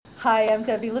Hi, I'm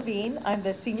Debbie Levine. I'm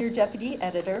the Senior Deputy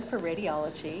Editor for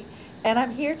Radiology, and I'm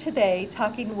here today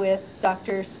talking with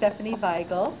Dr. Stephanie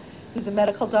Weigel, who's a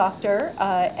medical doctor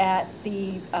at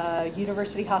the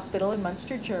University Hospital in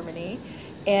Munster, Germany,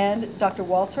 and Dr.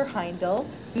 Walter Heindel,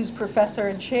 who's Professor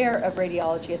and Chair of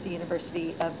Radiology at the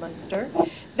University of Munster.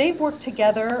 They've worked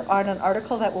together on an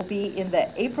article that will be in the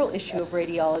April issue of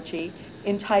Radiology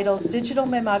entitled Digital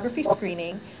Mammography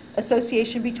Screening,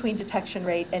 Association between detection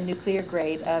rate and nuclear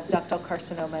grade of ductal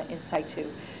carcinoma in situ.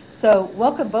 So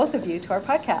welcome both of you to our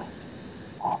podcast.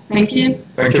 Thank you.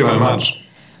 Thank you very much.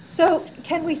 So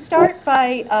can we start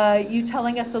by you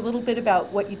telling us a little bit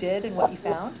about what you did and what you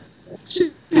found?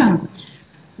 Sure.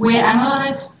 We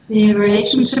analyzed the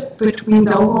relationship between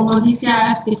the overall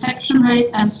DCIS detection rate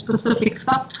and specific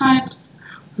subtypes,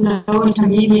 low,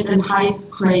 intermediate, and high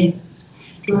grades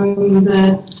during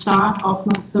the start of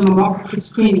the mammography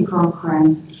screening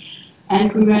program.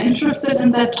 And we were interested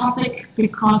in that topic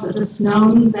because it is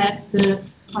known that the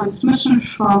transmission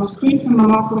from screen film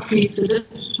mammography to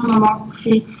digital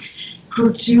mammography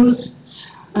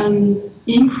produced an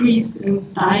increase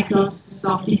in diagnosis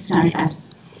of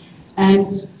DCIS. And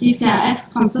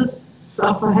DCIS consists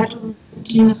of a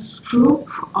heterogeneous group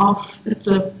of, it's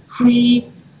a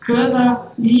precursor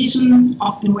lesion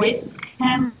of invasive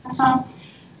cancer,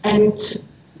 and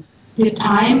the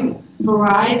time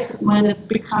varies when it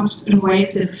becomes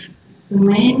invasive. The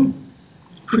main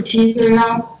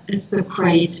criteria is the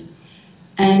grade,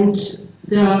 and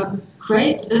the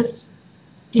grade is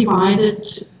divided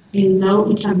in low,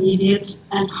 intermediate,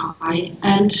 and high.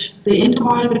 And the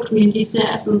interval between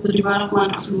DCIS and the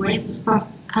development of invasive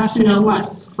carcinoma is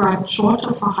described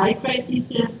shorter for high-grade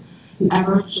DCIS, an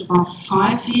average about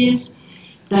 5 years,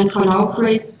 than for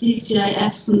low-grade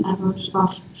DCIS, an average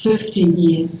about 15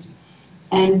 years.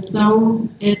 And though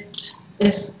it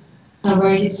is a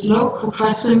very slow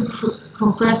progressing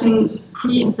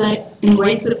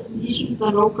pre-invasive lesion, the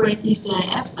low-grade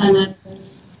DCIS, and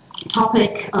it's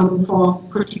topic for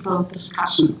critical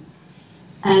discussion.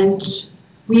 And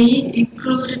we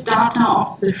included data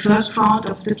of the first round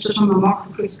of digital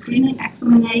mammography screening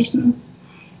examinations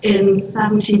in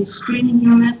 17 screening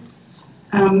units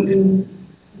in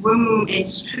women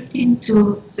aged 15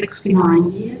 to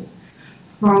 69 years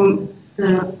from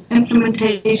the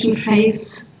implementation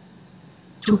phase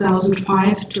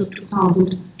 2005 to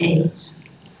 2008.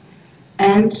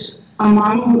 And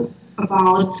among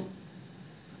about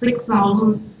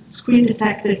 6,000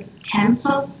 screen-detected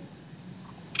cancers,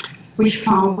 we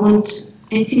found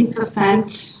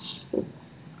 18%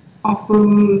 of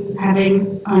them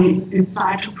having an in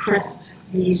situ breast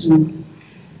lesion.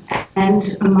 And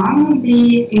among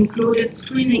the included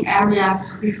screening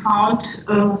areas, we found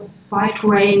a wide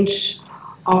range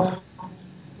of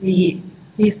the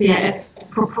DCIS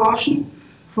proportion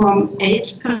from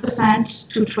 8%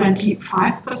 to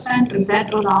 25%, and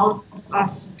that allowed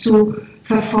us to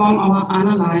perform our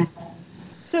analysis.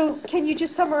 So can you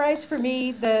just summarize for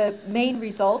me the main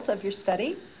result of your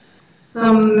study?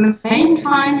 The main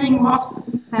finding was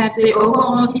that the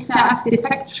overall DCIS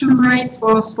detection rate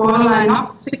was borderline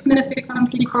not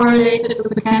significantly correlated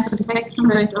with the cancer detection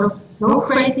rate of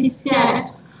low-grade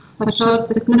DCIS, but showed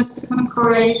significant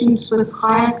correlations with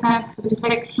higher cancer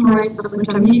detection rates of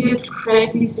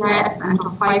intermediate-grade DCIS and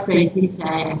of high-grade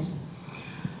DCIS.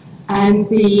 And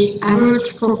the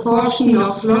average proportion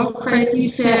of low-grade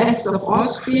DCIS of all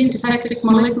screen-detected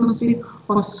malignancies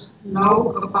was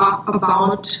low,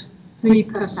 about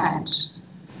 3%.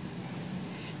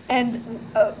 And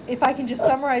if I can just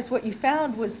summarize what you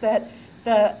found was that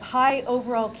the high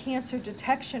overall cancer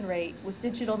detection rate with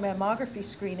digital mammography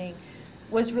screening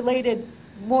was related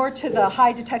more to the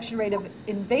high detection rate of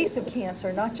invasive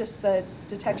cancer, not just the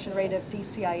detection rate of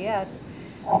DCIS,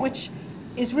 which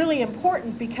is really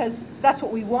important because that's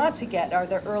what we want to get are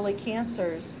the early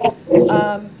cancers.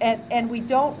 And we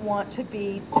don't want to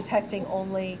be detecting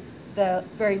only the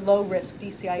very low risk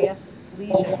DCIS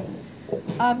lesions.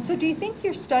 So do you think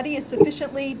your study is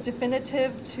sufficiently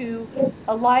definitive to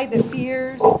allay the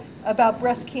fears about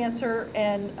breast cancer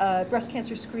and breast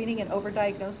cancer screening and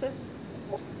overdiagnosis?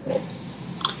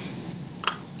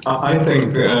 I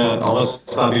think our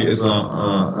study is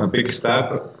a big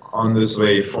step on this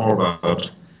way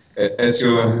forward. As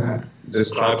you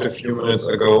described a few minutes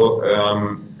ago,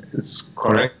 it's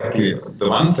correctly. The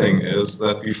one thing is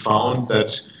that we found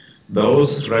that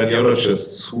those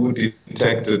radiologists who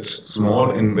detected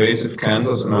small invasive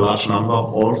cancers in a large number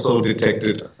also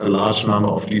detected a large number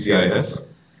of DCIS.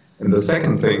 And the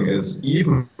second thing is,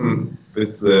 even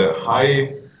with the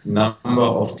high number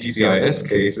of DCIS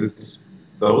cases,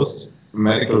 those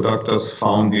medical doctors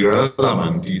found the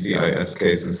relevant DCIS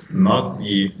cases, not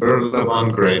the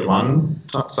irrelevant grade 1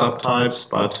 subtypes,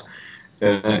 but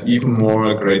even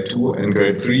more grade 2 and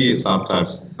grade 3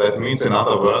 subtypes. That means, in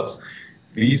other words,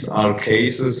 these are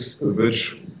cases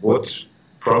which would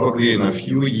probably in a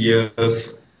few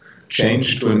years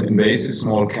change to an invasive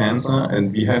small cancer,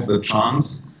 and we have the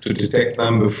chance to detect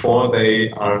them before they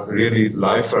are really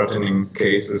life-threatening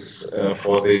cases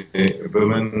for the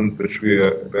women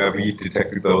where we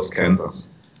detected those cancers,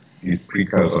 these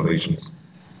precursor lesions.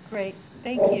 Great,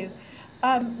 thank you.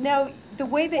 Now, the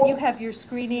way that you have your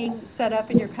screening set up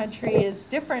in your country is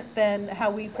different than how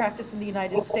we practice in the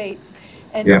United States.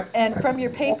 And from your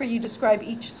paper, you describe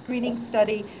each screening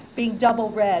study being double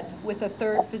read with a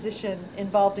third physician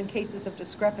involved in cases of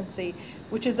discrepancy,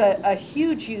 which is a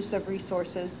huge use of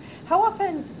resources. How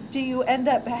often do you end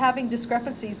up having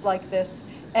discrepancies like this,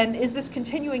 and is this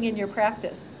continuing in your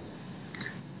practice?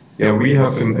 Yeah, we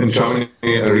have in Germany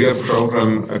a real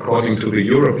program according to the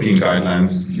European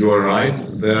guidelines. You are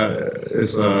right, there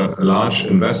is a large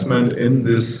investment in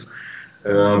this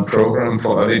program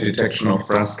for early detection of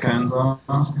breast cancer,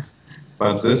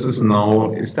 but this is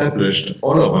now established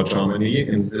all over Germany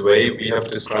in the way we have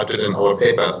described it in our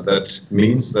paper. That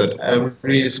means that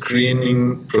every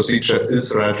screening procedure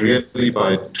is read really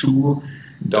by 2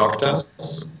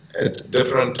 doctors at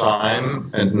different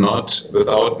time and not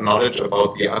without knowledge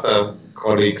about the other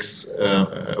colleagues'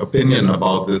 opinion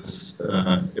about this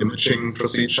imaging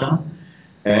procedure.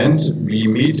 And we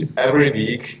meet every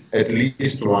week at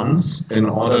least once in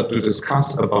order to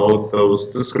discuss about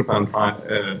those discrepant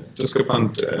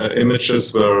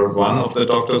images where one of the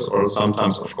doctors, or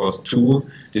sometimes of course 2,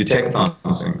 detect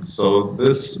something. So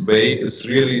this way is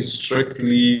really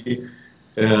strictly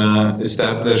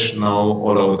established now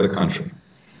all over the country.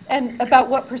 And about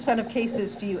what % of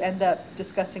cases do you end up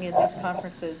discussing in these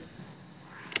conferences?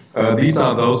 These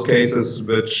are those cases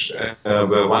which,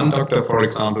 where one doctor, for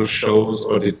example, shows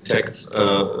or detects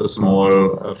a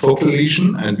small focal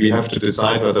lesion, and we have to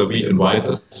decide whether we invite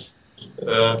this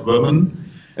woman.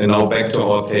 And now back to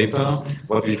our paper,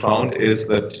 what we found is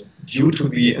that due to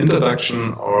the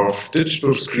introduction of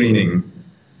digital screening,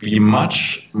 we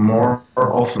much more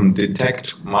often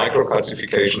detect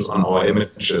microcalcifications on our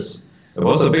images. There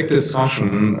was a big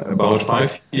discussion about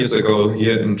 5 years ago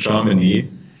here in Germany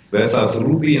whether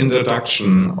through the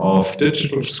introduction of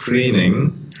digital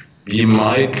screening we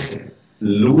might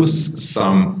lose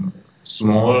some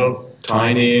small,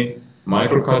 tiny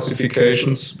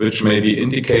microcalcifications which may be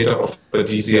indicator of a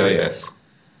DCIS.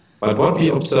 But what we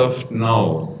observed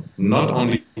now, not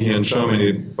only here in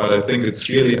Germany, but I think it's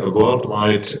really a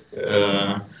worldwide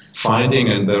finding,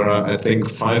 and there are, I think,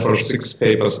 5 or 6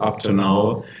 papers up to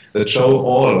now that show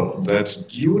all that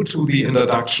due to the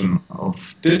introduction of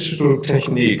digital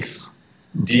techniques,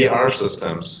 DR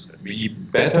systems, we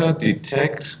better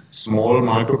detect small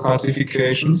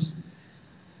microcalcifications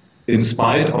in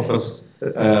spite of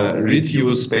a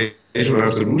reduced spatial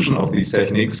resolution of these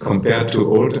techniques compared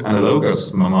to old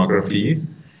analogous mammography.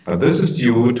 But this is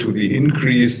due to the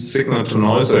increased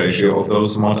signal-to-noise ratio of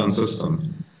those modern systems.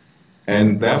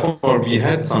 And therefore, we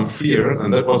had some fear,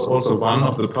 and that was also one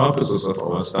of the purposes of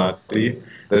our study,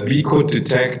 that we could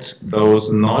detect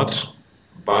those not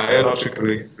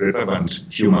biologically relevant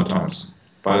tumor types.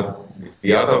 But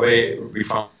the other way we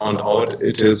found out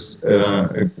it is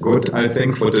good, I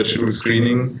think, for digital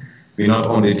screening. We not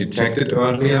only detect it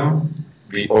earlier,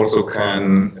 we also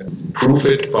can prove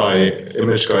it by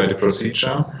image-guided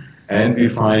procedure, and we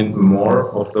find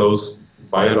more of those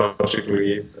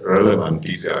biologically relevant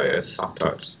DCIS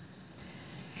subtypes.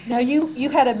 Now, you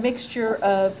had a mixture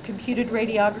of computed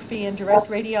radiography and direct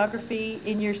radiography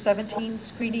in your 17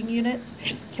 screening units.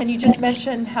 Can you just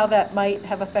mention how that might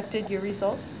have affected your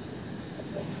results?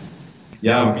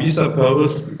 Yeah, we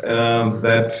suppose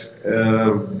that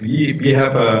we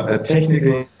have a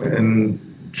technical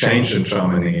change in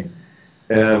Germany.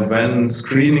 When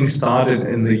screening started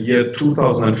in the year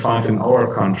 2005 in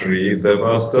our country, there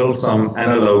were still some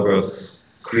analogous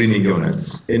screening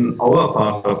units. In our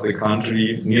part of the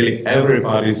country, nearly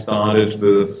everybody started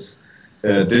with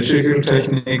digital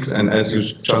techniques, and as you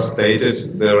just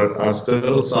stated, there are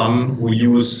still some who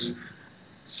use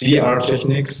CR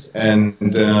techniques, and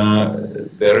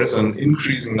there is an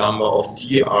increasing number of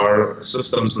DR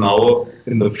systems now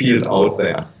in the field out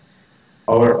there.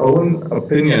 Our own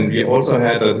opinion, we also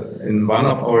had in one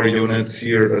of our units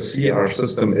here, a CR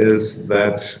system, is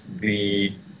that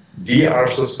the DR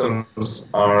systems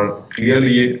are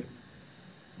clearly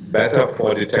better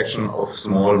for detection of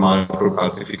small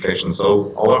microcalcifications.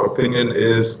 So our opinion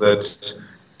is that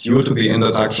due to the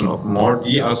introduction of more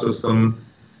DR system,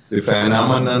 the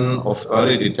phenomenon of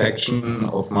early detection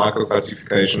of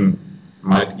microcalcification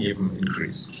might even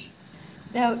increase.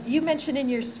 Now, you mentioned in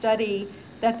your study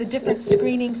that the different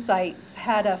screening sites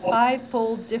had a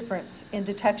 5-fold difference in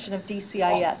detection of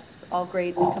DCIS, all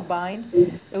grades combined.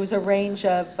 It was a range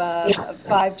of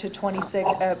 5 to 26,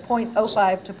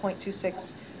 0.05 to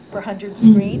 0.26 per 100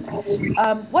 screened.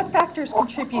 What factors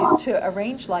contribute to a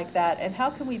range like that, and how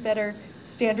can we better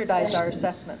standardize our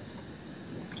assessments?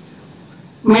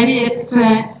 Maybe it's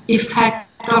an effect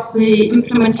of the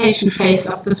implementation phase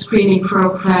of the screening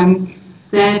program,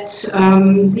 that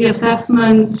the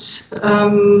assessment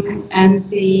and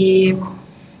the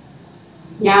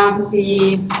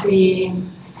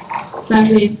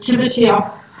sensitivity of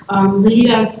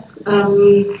readers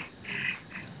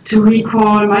to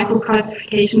recall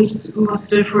microcalcifications was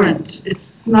different.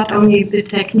 It's not only the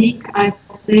technique, I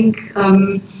think,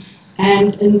 and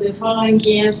in the following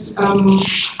years,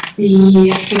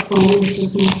 the performance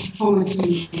is more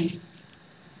homogeneous.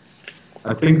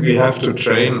 I think we have to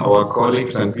train our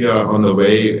colleagues, and we are on the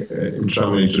way in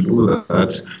Germany to do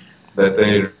that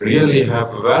they really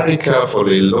have very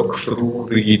carefully look through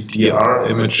the DR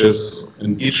images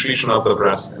in each region of the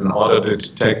breast in order to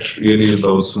detect really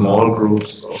those small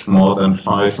groups of more than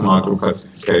 5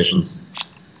 microcalcifications.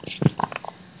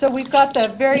 So we've got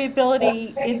the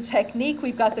variability in technique,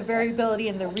 we've got the variability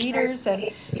in the readers,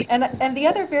 and the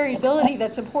other variability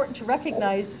that's important to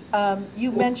recognize,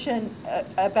 you mentioned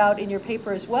about in your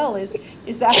paper as well, is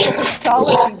the actual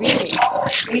histology reading.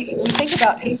 We think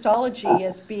about histology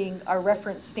as being our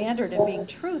reference standard and being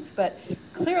truth, but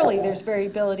clearly there's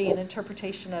variability in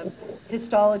interpretation of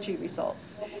histology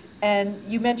results. And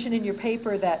you mentioned in your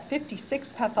paper that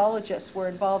 56 pathologists were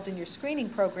involved in your screening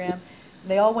program.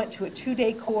 They all went to a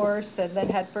 2-day course and then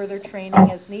had further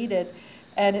training as needed.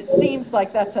 And it seems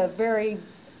like that's a very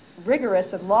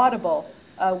rigorous and laudable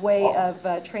way of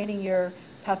training your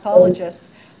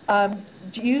pathologists.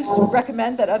 Do you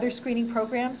recommend that other screening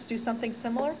programs do something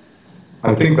similar?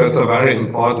 I think that's a very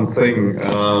important thing.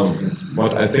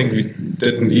 What I think we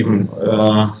didn't even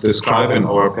describe in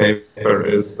our paper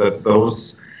is that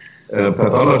those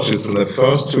pathologists in the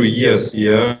first 2 years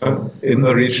here in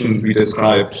the region we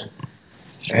described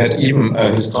had even a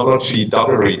histology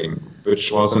double reading,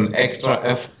 which was an extra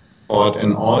effort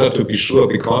in order to be sure,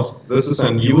 because this is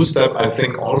a new step, I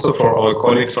think, also for our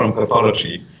colleagues from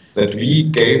pathology, that we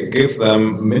give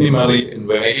them minimally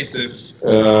invasive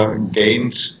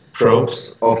gained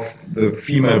probes of the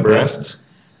female breast,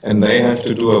 and they have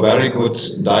to do a very good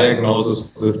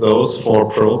diagnosis with those 4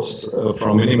 probes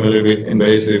from minimally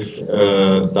invasive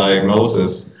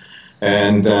diagnosis.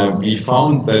 And we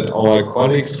found that our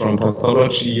colleagues from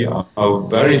pathology are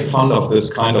very fond of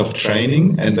this kind of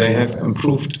training, and they have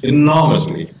improved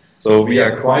enormously. So we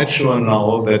are quite sure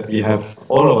now that we have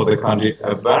all over the country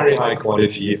a very high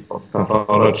quality of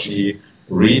pathology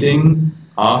reading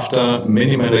after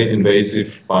minimally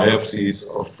invasive biopsies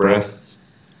of breasts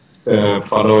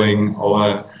following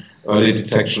our early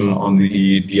detection on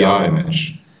the DR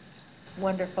image.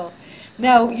 Wonderful.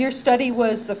 Now, your study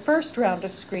was the first round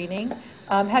of screening.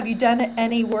 Have you done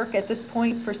any work at this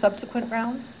point for subsequent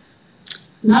rounds?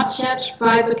 Not yet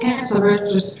by the cancer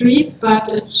registry,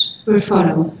 but it will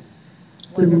follow.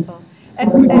 Wonderful.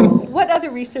 And what other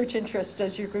research interests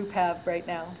does your group have right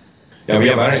now? Yeah, we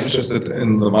are very interested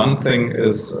in the one thing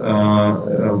is we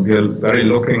are very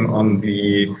looking on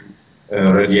the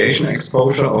radiation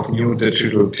exposure of new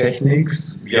digital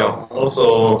techniques. We are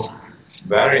also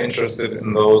very interested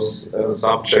in those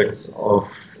subjects of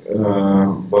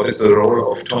what is the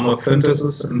role of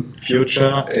tomosynthesis in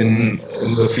future in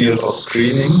the field of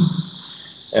screening.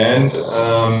 And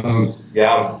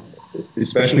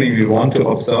especially we want to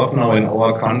observe now in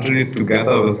our country,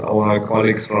 together with our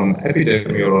colleagues from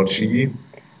epidemiology,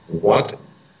 what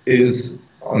is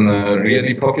on a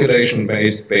really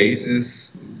population-based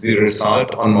basis the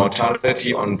result on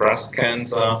mortality on breast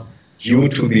cancer due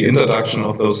to the introduction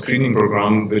of those screening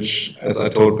programs, which, as I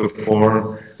told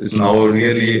before, is now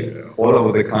really all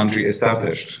over the country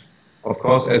established. Of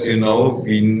course, as you know,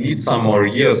 we need some more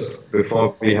years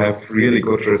before we have really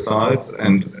good results,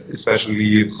 and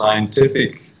especially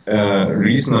scientific,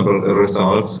 reasonable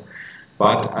results.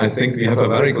 But I think we have a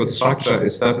very good structure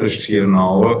established here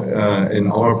now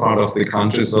in our part of the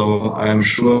country. So I am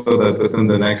sure that within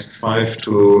the next 5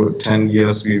 to 10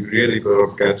 years, we really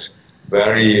will get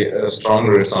very strong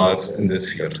results in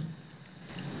this field.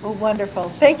 Well, wonderful.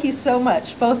 Thank you so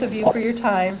much, both of you, for your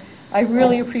time. I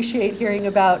really appreciate hearing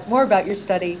more about your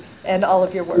study and all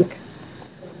of your work.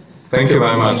 Thank you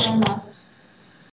very much. Thank you very much.